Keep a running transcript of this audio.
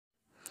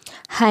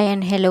Hi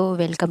and hello,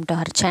 welcome to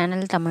our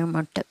channel Tamil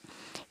Mottu.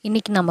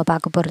 இன்னைக்கு நம்ம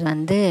பார்க்க போகிறது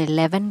வந்து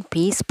 11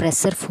 பீஸ்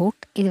pressor foot.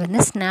 இது வந்து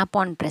ஸ்னாப்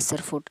ஆன் pressor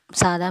foot.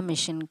 சாதா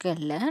மிஷினுக்கு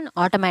இல்லை,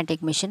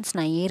 ஆட்டோமேட்டிக் மிஷின்ஸ்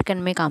நான்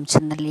ஏற்கனவே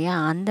காமிச்சிருந்தேன் இல்லையா,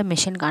 அந்த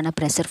மிஷினுக்கான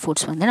pressor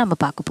foots வந்து நம்ம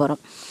பார்க்க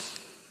போகிறோம்.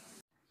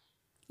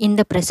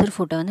 இந்த ப்ரெஷர்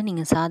ஃபுட்டை வந்து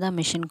நீங்கள் சாதா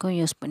மிஷினுக்கும்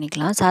யூஸ்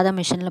பண்ணிக்கலாம். சாதா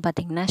மிஷினில்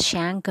பார்த்தீங்கன்னா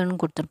ஷேங்க்குன்னு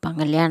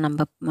கொடுத்துருப்பாங்க இல்லையா,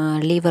 நம்ம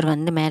லீவர்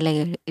வந்து மேலே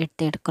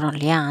எடுக்கிறோம்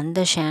இல்லையா,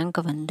 அந்த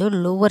ஷேங்க்கை வந்து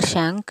லோவர்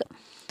ஷேங்க்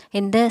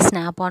இந்த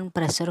ஸ்னாப் ஆன்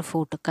ப்ரெஷர்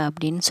ஃபுட்டுக்கு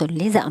அப்படின்னு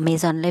சொல்லி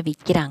அமேசானில்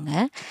விற்கிறாங்க.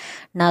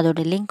 நான்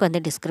அதோடய லிங்க் வந்து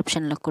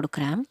டிஸ்கிரிப்ஷனில்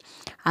கொடுக்குறேன்.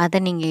 அதை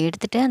நீங்கள்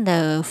எடுத்துகிட்டு அந்த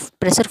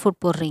ப்ரெஷர் ஃபுட்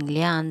போடுறீங்க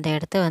இல்லையா, அந்த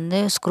இடத்த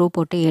வந்து ஸ்க்ரூவை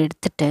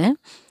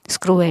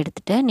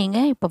எடுத்துகிட்டு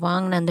நீங்கள் இப்போ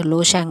வாங்கின அந்த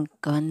லோ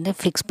ஷேங்க்கு வந்து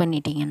ஃபிக்ஸ்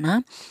பண்ணிட்டீங்கன்னா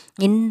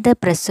இந்த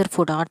ப்ரெஷர்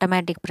ஃபுட்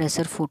ஆட்டோமேட்டிக்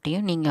ப்ரெஷர்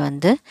ஃபுட்டையும் நீங்கள்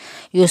வந்து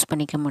யூஸ்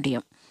பண்ணிக்க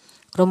முடியும்.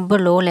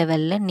 ரொம்ப லோ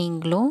லெவலில்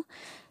நீங்களும்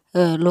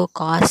லோ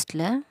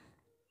காஸ்ட்டில்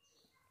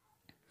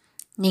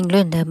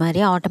நீங்களும் இந்த மாதிரி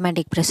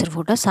ஆட்டோமேட்டிக் ப்ரெஷர்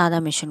ஃபுட்டை சாதா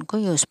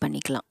மிஷினுக்கும் யூஸ்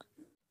பண்ணிக்கலாம்.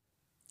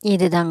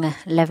 இது தாங்க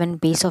 11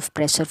 பீஸ் ஆஃப்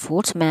ப்ரெஷர்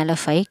ஃபுட்ஸ். மேலே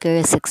 5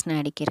 கீழே 6ன்னு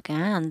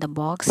அடிக்கியிருக்கேன். அந்த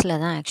பாக்ஸில்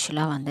தான்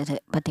ஆக்சுவலாக வந்தது.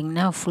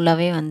 பார்த்திங்கன்னா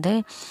ஃபுல்லாகவே வந்து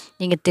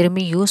நீங்கள்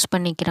திரும்பி யூஸ்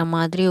பண்ணிக்கிற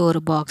மாதிரி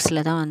ஒரு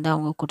பாக்ஸில் தான் வந்து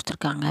அவங்க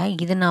கொடுத்துருக்காங்க.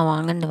 இது நான்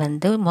வாங்கினது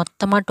வந்து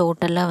மொத்தமாக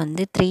டோட்டலாக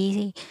வந்து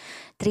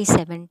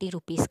 370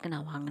 ருபீஸ்க்கு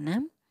நான்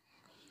வாங்கினேன்.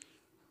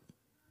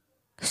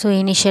 ஸோ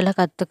இனிஷியலாக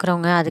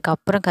கற்றுக்குறவங்க,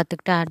 அதுக்கப்புறம்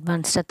கற்றுக்கிட்டு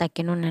அட்வான்ஸ்டாக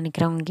தைக்கணும்னு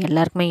நினைக்கிறவங்க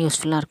எல்லாருக்குமே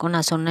யூஸ்ஃபுல்லாக இருக்கும்.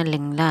 நான் சொன்னேன்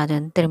இல்லைங்களா, அது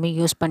வந்து திரும்பி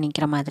யூஸ்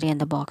பண்ணிக்கிற மாதிரி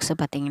அந்த பாக்ஸை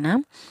பார்த்திங்கன்னா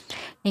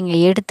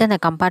நீங்கள் எடுத்து அந்த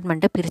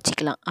கம்பார்ட்மெண்ட்டை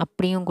பிரிச்சுக்கலாம்,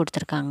 அப்படியும்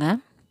கொடுத்துருக்காங்க.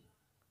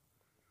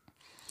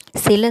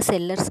 சில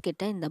செல்லர்ஸ்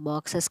கிட்ட இந்த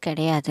பாக்ஸஸ்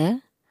கிடையாது,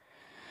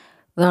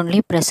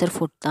 ஒன்லி ப்ரெஷர்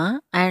ஃபுட் தான்.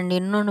 அண்ட்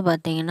இன்னொன்று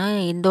பார்த்தீங்கன்னா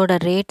இதோட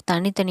ரேட்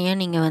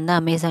தனித்தனியாக நீங்கள் வந்து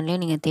அமேசான்லேயே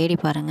நீங்கள் தேடி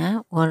பாருங்கள்.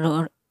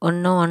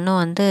 ஒன்று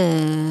வந்து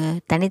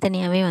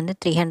தனித்தனியாகவே வந்து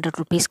 300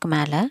 ருபீஸ்க்கு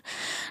மேலே.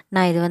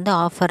 நான் இது வந்து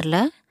ஆஃபரில்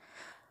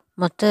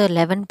மொத்தம்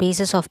 11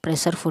 பீசஸ் ஆஃப்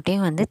ப்ரெஷர்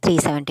ஃபுட்டையும் வந்து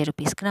 370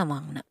 ருபீஸ்க்கு நான்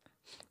வாங்கினேன்.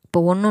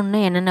 இப்போ ஒன்று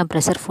என்னென்ன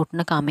ப்ரெஷர்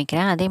ஃபுட்னு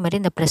காமிக்கிறேன். அதே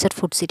மாதிரி இந்த ப்ரெஷர்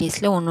ஃபுட்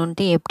சீரீஸில்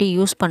ஒன்று எப்படி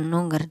யூஸ்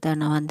பண்ணணுங்கிறத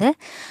நான் வந்து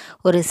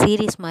ஒரு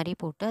சீரீஸ் மாதிரி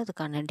போட்டு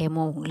அதுக்கான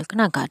டெமோ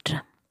உங்களுக்கு நான்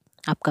காட்டுறேன்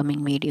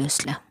அப்கமிங்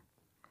வீடியோஸில்.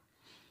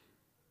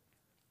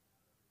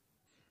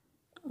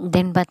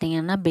 தென்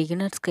பார்த்திங்கன்னா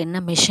பிகினர்ஸ்க்கு என்ன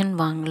மிஷின்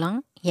வாங்கலாம்,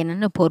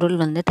 என்னென்ன பொருள்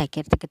வந்து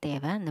தைக்கிறதுக்கு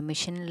தேவை, அந்த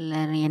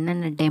மிஷினில்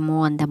என்னென்ன டெமோ,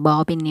 அந்த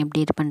பாபின்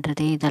எப்படி இது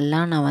பண்ணுறது,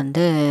 இதெல்லாம் நான்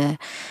வந்து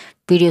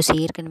வீடியோஸ்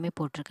ஏற்கனவே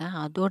போட்டிருக்கேன்.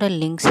 அதோட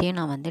லிங்க்ஸையும்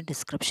நான் வந்து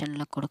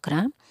டிஸ்கிரிப்ஷனில்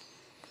கொடுக்குறேன்.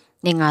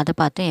 நீங்கள் அதை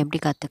பார்த்து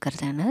எப்படி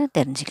கற்றுக்கிறதுன்னு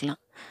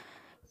தெரிஞ்சுக்கலாம்.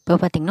 இப்போ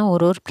பார்த்திங்கன்னா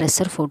ஒரு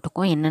ப்ரெஷர்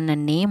ஃபுட்டுக்கும் என்னென்ன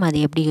நேம், அது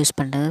எப்படி யூஸ்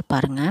பண்ணுறது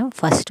பாருங்கள்.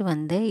 ஃபஸ்ட்டு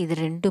வந்து இது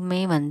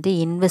ரெண்டுமே வந்து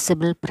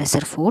invisible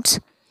pressure foods,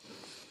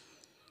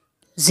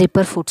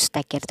 zipper foods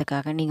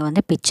தைக்கிறதுக்காக நீங்கள்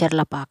வந்து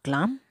பிக்சரில்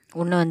பார்க்கலாம்.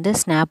 ஒன்று வந்து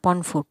snap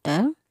on food,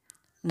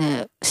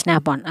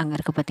 snap on அங்கே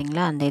இருக்குது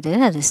பார்த்திங்களா, அந்த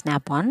அது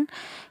ஸ்னாப் ஆன்.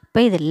 இப்போ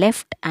இது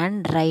லெஃப்ட்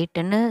அண்ட்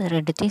ரைட்டுன்னு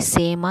ரெண்டுத்தையும்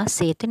சேமாக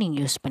சேர்த்து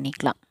நீங்கள் யூஸ்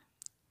பண்ணிக்கலாம்.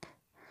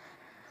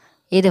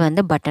 இது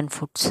வந்து பட்டன்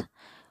ஃபுட்ஸ்.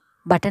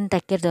 பட்டன்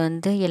தைக்கிறது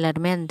வந்து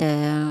எல்லாருமே அந்த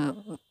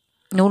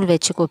நூல்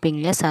வச்சு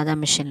கோப்பிங்களா சாதா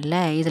மிஷினில்.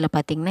 இதில்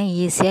பார்த்திங்கன்னா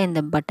ஈஸியாக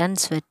இந்த பட்டன்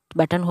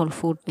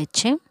ஃபுட்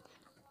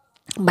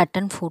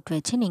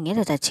வச்சு நீங்கள்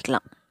இதை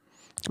தைச்சிக்கலாம்.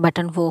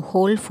 பட்டன்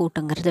ஹோல்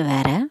ஃபுட்டுங்கிறது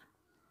வேறு.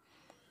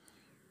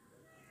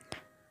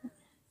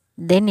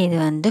 தென் இது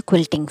வந்து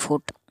குவில்ட்டிங்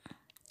ஃபுட்.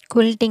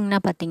 குவில்ட்டிங்னா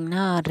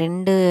பார்த்திங்கன்னா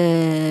 2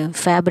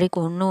 ஃபேப்ரிக்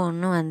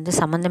ஒன்று வந்து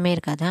சம்மந்தமே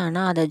இருக்காது,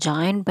 ஆனால் அதை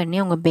ஜாயின் பண்ணி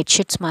அவங்க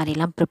பெட்ஷீட்ஸ்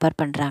மாதிரிலாம் ப்ரிப்பேர்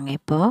பண்ணுறாங்க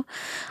இப்போது.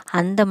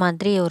 அந்த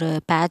மாதிரி ஒரு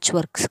பேட்ச்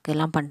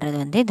ஒர்க்ஸ்க்கெல்லாம் பண்ணுறது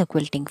வந்து இந்த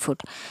குவில்ட்டிங்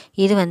ஃபுட்.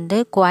 இது வந்து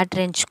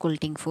குவாட்ரேஞ்ச்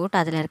குவில்ட்டிங் ஃபுட்.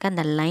 அதில் இருக்க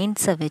அந்த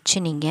லைன்ஸை வச்சு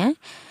நீங்கள்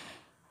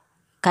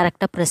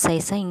கரெக்டாக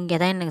ப்ரிசைஸாக இங்கே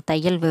தான் எனக்கு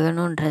தையல்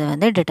வேணுன்றதை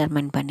வந்து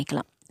டிட்டர்மைன்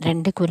பண்ணிக்கலாம்.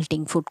 2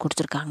 குவில்ட்டிங் ஃபுட்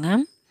கொடுத்துருக்காங்க.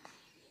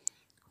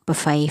 இப்போ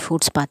 5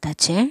 ஃபுட்ஸ்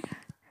பார்த்தாச்சு.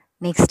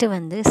 நெக்ஸ்ட்டு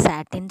வந்து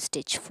சாட்டின்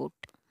ஸ்டிச் ஃபுட்.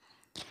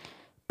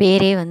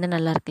 பேரே வந்து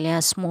நல்லா இருக்கு இல்லையா,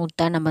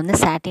 ஸ்மூத்தாக. நம்ம வந்து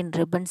சாட்டின்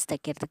ரிப்பன்ஸ்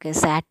தைக்கிறதுக்கு,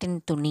 சாட்டின்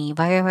துணி,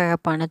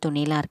 வழவழப்பான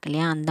துணிலாம் இருக்கு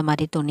இல்லையா, அந்த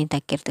மாதிரி துணி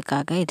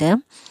தைக்கிறதுக்காக இது.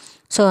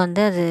 ஸோ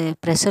வந்து அது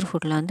ப்ரெஷர்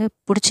ஃபுட்டில் வந்து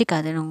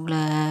பிடிச்சிக்காது,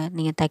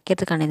 நீங்கள்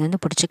தைக்கிறதுக்கான இது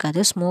வந்து பிடிச்சிக்காது,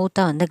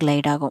 ஸ்மூத்தாக வந்து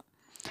கிளைட் ஆகும்.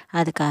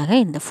 அதுக்காக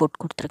இந்த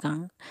ஃபுட்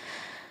கொடுத்துருக்காங்க.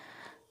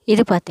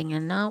 இது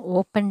பார்த்திங்கன்னா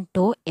ஓப்பன்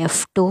டோ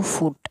F2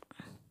 ஃபுட்.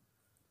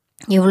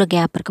 எவ்வளோ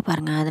கேப் இருக்குது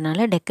பாருங்கள்.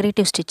 அதனால்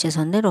டெக்கரேட்டிவ் ஸ்டிச்சஸ்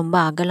வந்து ரொம்ப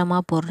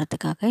அகலமாக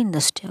போடுறதுக்காக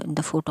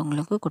இந்த ஃபுட்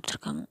உங்களுக்கு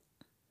கொடுத்துருக்காங்க.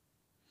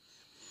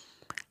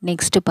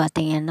 நெக்ஸ்ட்டு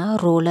பார்த்திங்கன்னா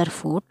ரோலர்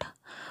ஃபுட்.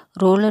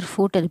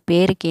 அது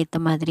பேருக்கு ஏற்ற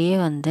மாதிரியே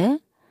வந்து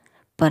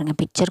பாருங்கள்,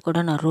 பிக்சர்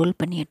கூட நான் ரோல்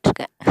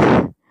பண்ணிகிட்ருக்கேன்.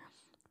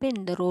 இப்போ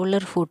இந்த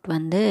ரோலர் ஃபுட்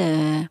வந்து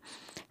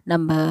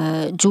நம்ம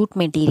Jude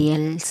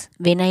materials,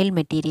 vinyl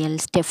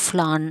materials,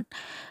 Teflon,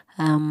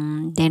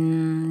 தென்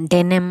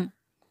டெனிம்,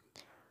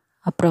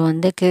 அப்புறம்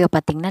வந்து கீழே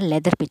பார்த்திங்கன்னா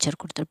லெதர்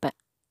பிக்சர் கொடுத்துருப்பேன்.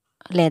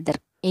 லெதர்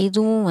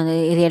இதுவும் வந்து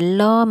இது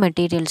எல்லா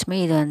மெட்டீரியல்ஸுமே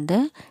இது வந்து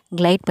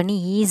கிளைட் பண்ணி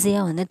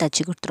ஈஸியாக வந்து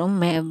தைச்சி கொடுத்துரும்.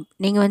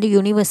 நீங்கள் வந்து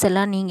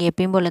யூனிவர்சலாக நீங்கள்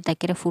எப்பயும் போல்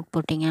தைக்கிற ஃபுட்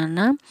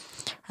போட்டிங்கன்னா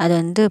அது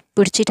வந்து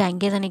பிடிச்சிட்டு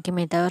அங்கேயே தான்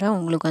நிற்குமே தவிர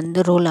உங்களுக்கு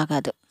வந்து ரோல்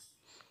ஆகாது.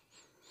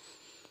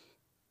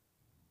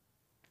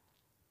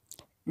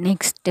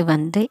 நெக்ஸ்ட்டு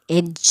வந்து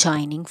எட்ஜ்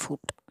ஜாயினிங்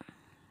ஃபுட்.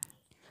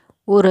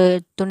 ஒரு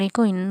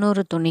துணிக்கும்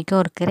இன்னொரு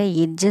துணிக்கும் இருக்கிற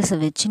எட்ஜஸை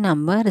வச்சு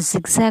நம்ம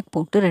ஜிக்ஸாக்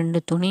போட்டு 2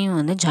 துணியும்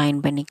வந்து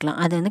ஜாயின் பண்ணிக்கலாம்.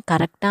 அது வந்து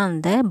கரெக்டாக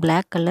அந்த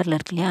பிளாக் கலரில்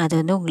இருக்கு இல்லையா, அது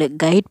வந்து உங்களுக்கு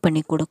கைட்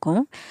பண்ணி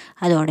கொடுக்கும்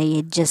அதோட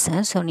எட்ஜஸை.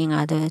 ஸோ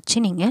நீங்கள் அதை வச்சு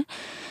நீங்கள்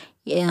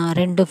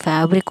 2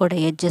 ஃபேப்ரிக்கோட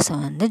எட்ஜஸை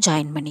வந்து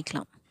ஜாயின்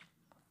பண்ணிக்கலாம்.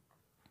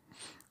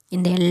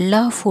 இந்த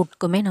எல்லா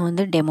ஃபுட்க்குமே நான்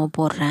வந்து டெமோ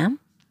போடுறேன்.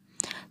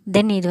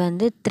 தென் இது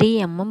வந்து 3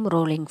 mm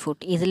ரோலிங்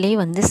ஃபுட். இதுலேயே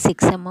வந்து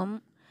 6 mm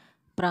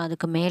அப்புறம்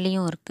அதுக்கு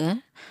மேலேயும் இருக்குது.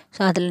 ஸோ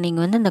அதில்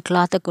நீங்கள் வந்து இந்த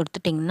கிளாத்தை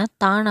கொடுத்துட்டிங்கன்னா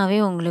தானாகவே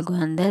உங்களுக்கு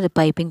வந்து அது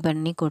பைப்பிங்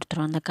பண்ணி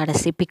கொடுத்துரும். அந்த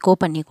கடைசி பிக்கோ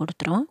பண்ணி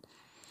கொடுத்துரும்.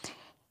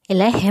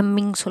 இல்லை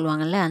ஹெம்மிங்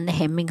சொல்லுவாங்கள்ல, அந்த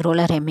ஹெம்மிங்,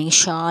 ரோலர் ஹெம்மிங்,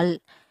 ஷால்,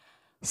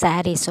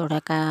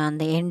 சாரீஸோட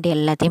அந்த எண்ட்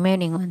எல்லாத்தையுமே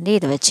நீங்கள் வந்து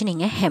இதை வச்சு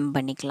நீங்கள் ஹெம்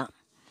பண்ணிக்கலாம்.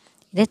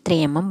 இது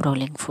 3 mm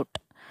ரோலிங் ஃபுட்.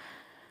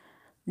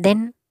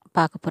 தென்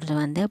பார்க்க போகிறது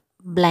வந்து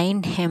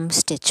பிளைண்ட் ஹெம்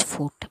ஸ்டிச்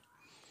ஃபுட்.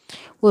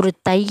 ஒரு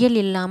தையல்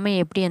இல்லாமல்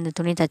எப்படி அந்த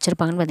துணி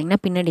தைச்சிருப்பாங்கன்னு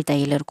பார்த்திங்கன்னா பின்னாடி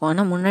தையல் இருக்கும்,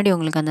 ஆனால் முன்னாடி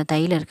உங்களுக்கு அந்த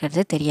தையல்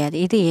இருக்கிறது தெரியாது.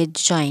 இது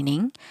எட்ஜ்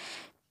ஜாயினிங்.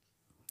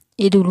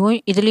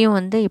 இதுலேயும்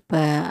வந்து இப்போ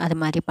அது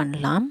மாதிரி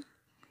பண்ணலாம்.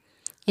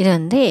 இது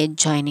வந்து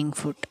எட்ஜ் ஜாயினிங்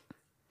ஃபுட்.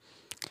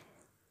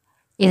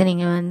 இது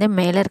நீங்கள் வந்து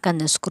மேலே இருக்க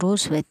அந்த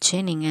ஸ்க்ரூஸ் வச்சு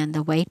நீங்கள் அந்த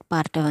ஒயிட்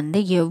பார்ட்டை வந்து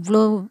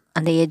எவ்வளோ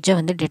அந்த எட்ஜை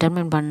வந்து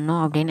டிட்டர்மைன்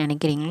பண்ணணும் அப்படின்னு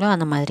நினைக்கிறீங்களோ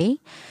அந்த மாதிரி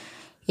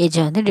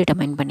எட்ஜை வந்து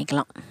டிட்டர்மைன்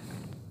பண்ணிக்கலாம்.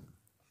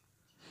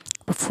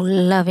 இப்போ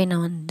ஃபுல்லாகவே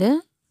நான் வந்து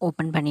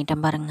ஓப்பன்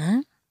பண்ணிட்டேன் பாருங்கள்,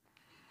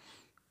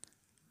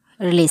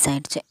 ரிலீஸ்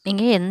ஆகிடுச்சு.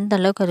 நீங்கள் எந்த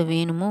அளவுக்கு அது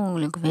வேணுமோ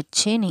உங்களுக்கு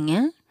வச்சு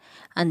நீங்கள்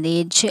அந்த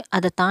எட்ஜு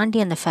அதை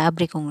தாண்டி அந்த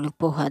ஃபேப்ரிக் உங்களுக்கு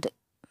போகாது.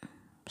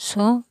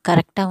 ஸோ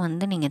கரெக்டாக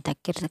வந்து நீங்கள்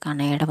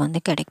தைக்கிறதுக்கான இடம்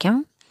வந்து கிடைக்கும்.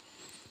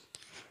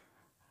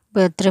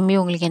 இப்போ திரும்பி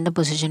உங்களுக்கு எந்த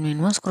பொசிஷன்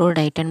வேணுமோ ஸ்க்ரூ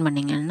டைட்டன்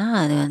பண்ணிங்கன்னா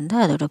அது வந்து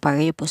அதோட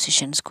பழைய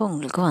பொசிஷன்ஸ்க்கு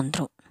உங்களுக்கு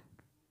வந்துடும்.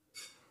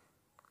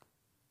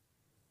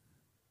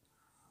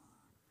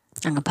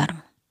 அங்கே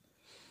பாருங்கள்,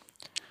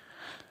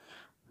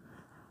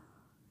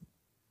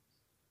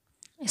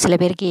 சில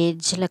பேருக்கு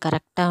எட்ஜில்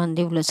கரெக்டாக வந்து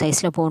இவ்வளோ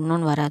சைஸில்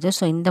போடணுன்னு வராது.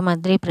 ஸோ இந்த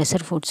மாதிரி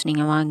ப்ரெஷர் ஃபுட்ஸ்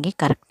நீங்கள் வாங்கி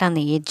கரெக்டாக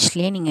அந்த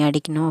எட்ஜ்லேயே நீங்கள்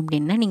அடிக்கணும்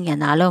அப்படின்னா நீங்கள்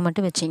அந்த அளவை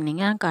மட்டும்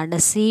வச்சுக்கினீங்கன்னா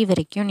கடைசி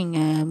வரைக்கும்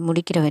நீங்கள்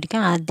முடிக்கிற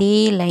வரைக்கும் அதே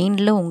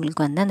லைனில்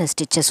உங்களுக்கு வந்து அந்த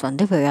ஸ்டிச்சஸ்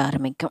வந்து விழ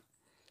ஆரம்பிக்கும்.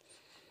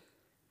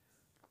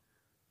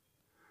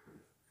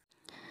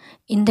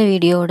 இந்த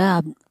வீடியோட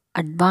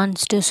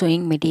அட்வான்ஸ்டு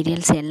சூயிங்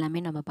மெட்டீரியல்ஸ்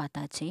எல்லாமே நம்ம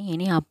பார்த்தாச்சு.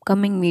 இனி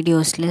அப்கமிங்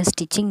வீடியோஸில்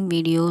ஸ்டிச்சிங்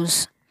வீடியோஸ்,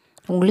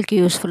 உங்களுக்கு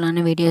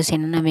யூஸ்ஃபுல்லான வீடியோஸ்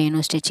என்னென்ன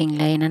வேணும்,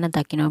 ஸ்டிச்சிங்கில் என்னென்ன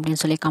தைக்கணும்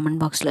அப்படின்னு சொல்லி கமெண்ட்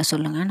பாக்ஸில்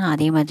சொல்லுங்கள். நான்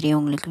அதே மாதிரியே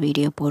உங்களுக்கு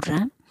வீடியோ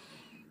போடுறேன்.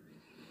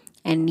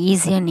 அண்ட்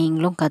ஈஸியாக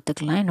நீங்களும்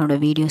கற்றுக்கலாம்.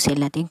 என்னோடய வீடியோஸ்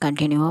எல்லாத்தையும்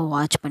கண்டினியூவாக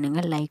வாட்ச்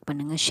பண்ணுங்கள், லைக்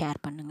பண்ணுங்கள், ஷேர்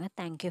பண்ணுங்கள்.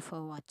 தேங்க்யூ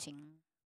ஃபார் வாட்சிங்.